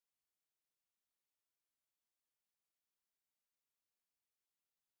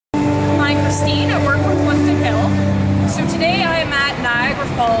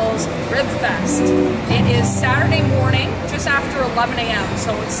Falls Ribfest. It is Saturday morning, just after 11 a.m., so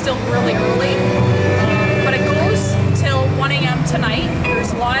it's still really early. But it goes till 1 a.m. tonight.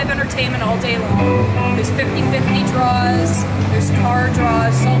 There's live entertainment all day long. There's 50-50 draws, there's car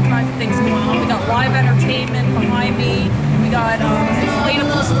draws, all kinds of things going on. We got live entertainment behind me. We got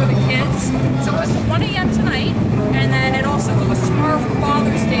inflatables for the kids. So it goes to 1 a.m. tonight, and then it also goes tomorrow for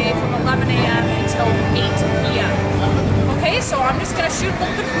Father's Day from 11 a.m. until 8 p.m. Okay, so I'm just going to shoot a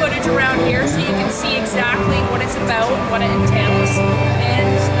little bit of footage around here so you can see exactly what it's about, what it entails,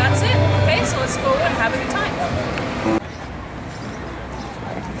 and that's it. Okay, so let's go and have a good time.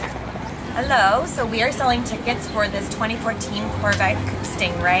 Hello, so we are selling tickets for this 2014 Corvette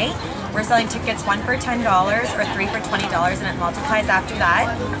Stingray. We're selling tickets, one for $10 or three for $20, and it multiplies after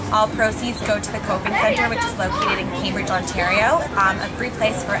that. All proceeds go to the Coping Centre, which is located in Cambridge, Ontario. A free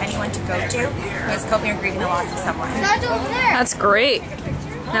place for anyone to go to who is coping or grieving the loss of someone. That's great.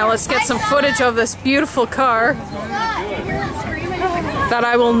 Now let's get some footage of this beautiful car that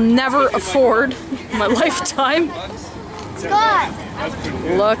I will never afford in my lifetime.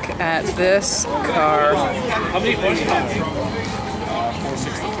 Look at this car.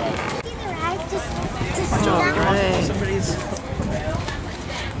 Alright.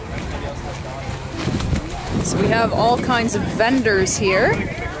 So we have all kinds of vendors here.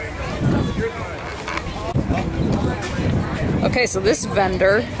 Okay, so this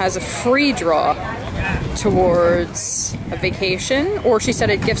vendor has a free draw towards a vacation, or she said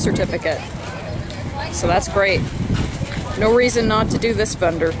a gift certificate. So that's great. No reason not to do this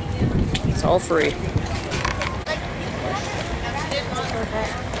vendor. It's all free.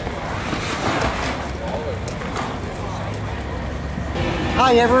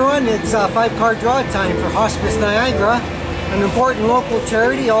 Hi everyone, it's 5-card draw time for Hospice Niagara, an important local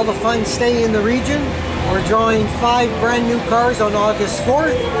charity. All the funds stay in the region. We're drawing 5 brand new cars on August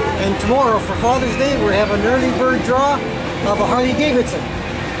 4th, and tomorrow for Father's Day we have an early bird draw of a Harley Davidson.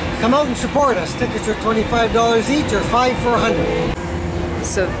 Come out and support us. Tickets are $25 each or 5 for $100.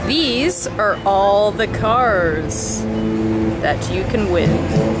 So these are all the cars that you can win.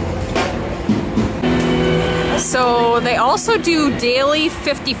 So they also do daily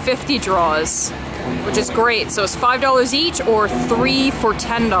 50-50 draws, which is great. So it's $5 each or 3 for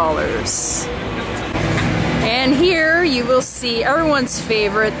 $10. And here you will see everyone's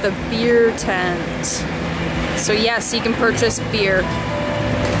favorite, the beer tent. So yes, you can purchase beer.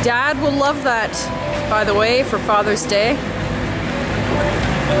 Dad will love that, by the way, for Father's Day.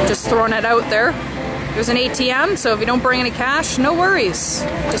 Just throwing it out there. There's an ATM, so if you don't bring any cash, no worries.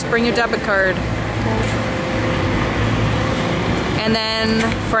 Just bring your debit card. And then,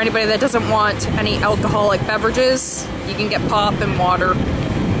 for anybody that doesn't want any alcoholic beverages, you can get pop and water,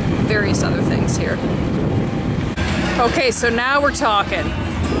 various other things here. Okay, so now we're talking.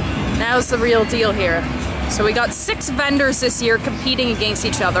 Now's the real deal here. So we got 6 vendors this year competing against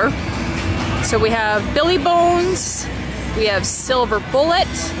each other. So we have Billy Bones, we have Silver Bullet,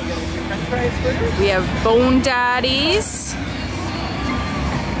 we have Bone Daddies,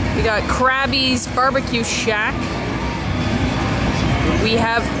 we got Krabby's Barbecue Shack, we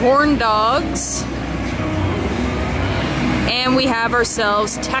have Horn Dogs, and we have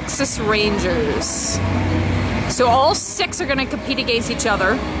ourselves Texas Rangers. So all 6 are going to compete against each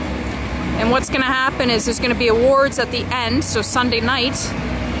other. And what's going to happen is there's going to be awards at the end, so Sunday night,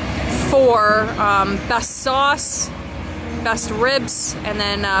 for best sauce, best ribs, and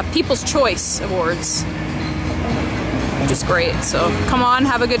then People's Choice Awards, which is great. So come on,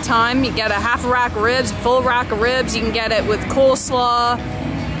 have a good time. You get a half a rack of ribs, full rack of ribs. You can get it with coleslaw,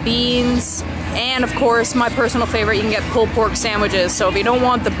 beans, and of course, my personal favorite, you can get pulled pork sandwiches. So if you don't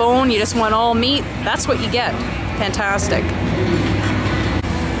want the bone, you just want all meat, that's what you get. Fantastic.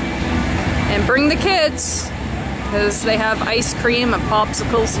 And bring the kids, because they have ice cream and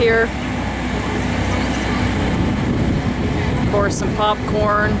popsicles here. Of course, some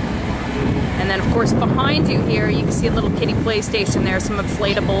popcorn. And then, of course, behind you here, you can see a little kiddie PlayStation there, some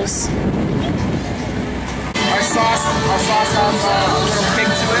inflatables. Our sauce has a little kick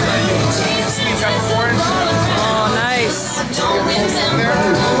to it. Sweet peppercorn. Oh, nice.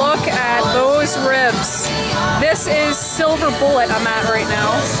 Look at those ribs. This is Silver Bullet I'm at right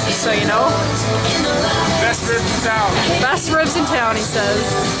now, just so you know. Best ribs in town. Best ribs in town, he says.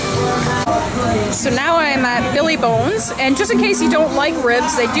 So now I'm at Billy Bones, and just in case you don't like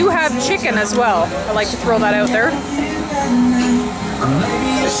ribs, they do have chicken as well. I like to throw that out there.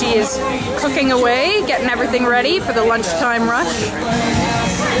 So she is cooking away, getting everything ready for the lunchtime rush.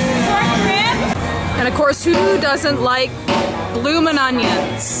 And of course, who doesn't like bloomin'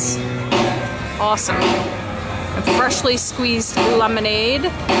 onions? Awesome. freshly squeezed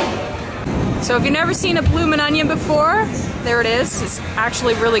lemonade. So if you've never seen a bloomin' onion before, there it is. It's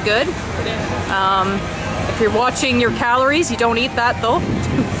actually really good. If you're watching your calories, you don't eat that though.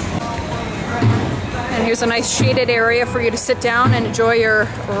 And here's a nice shaded area for you to sit down and enjoy your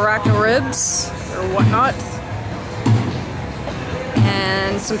rack of ribs or whatnot.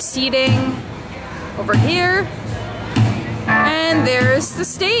 And some seating over here. And there's the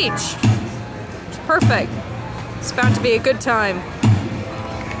stage. It's perfect. It's bound to be a good time.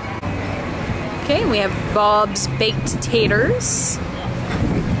 Okay, we have Bob's Baked Taters.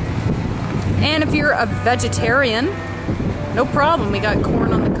 And if you're a vegetarian, no problem. We got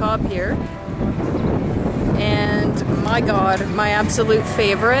corn on the cob here. And my God, my absolute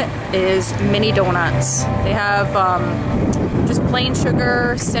favorite is mini donuts. They have just plain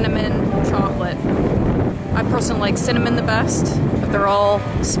sugar, cinnamon, chocolate. I personally like cinnamon the best, but they're all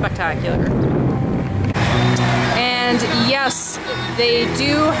spectacular. And yes, they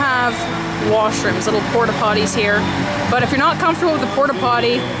do have washrooms, little porta potties here. But if you're not comfortable with the porta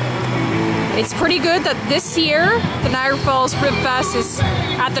potty, it's pretty good that this year the Niagara Falls Ribfest is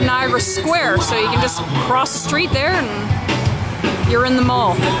at the Niagara Square, so you can just cross the street there and you're in the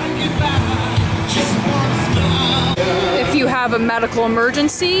mall. If you have a medical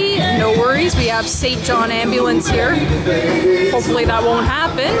emergency, no worries, we have St. John Ambulance here. Hopefully that won't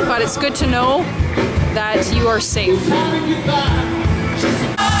happen, but it's good to know that you are safe.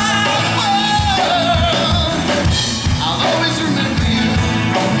 I'll always remember you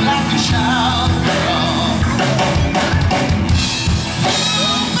like a child.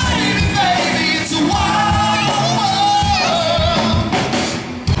 Baby, it's a wild.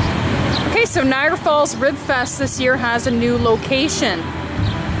 Okay, so Niagara Falls Ribfest this year has a new location.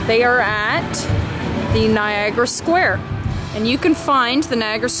 They are at the Niagara Square. And you can find the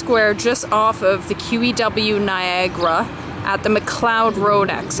Niagara Square just off of the QEW Niagara at the McLeod Road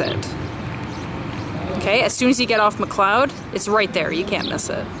exit. Okay, as soon as you get off McLeod, it's right there. You can't miss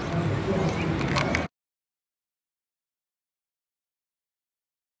it.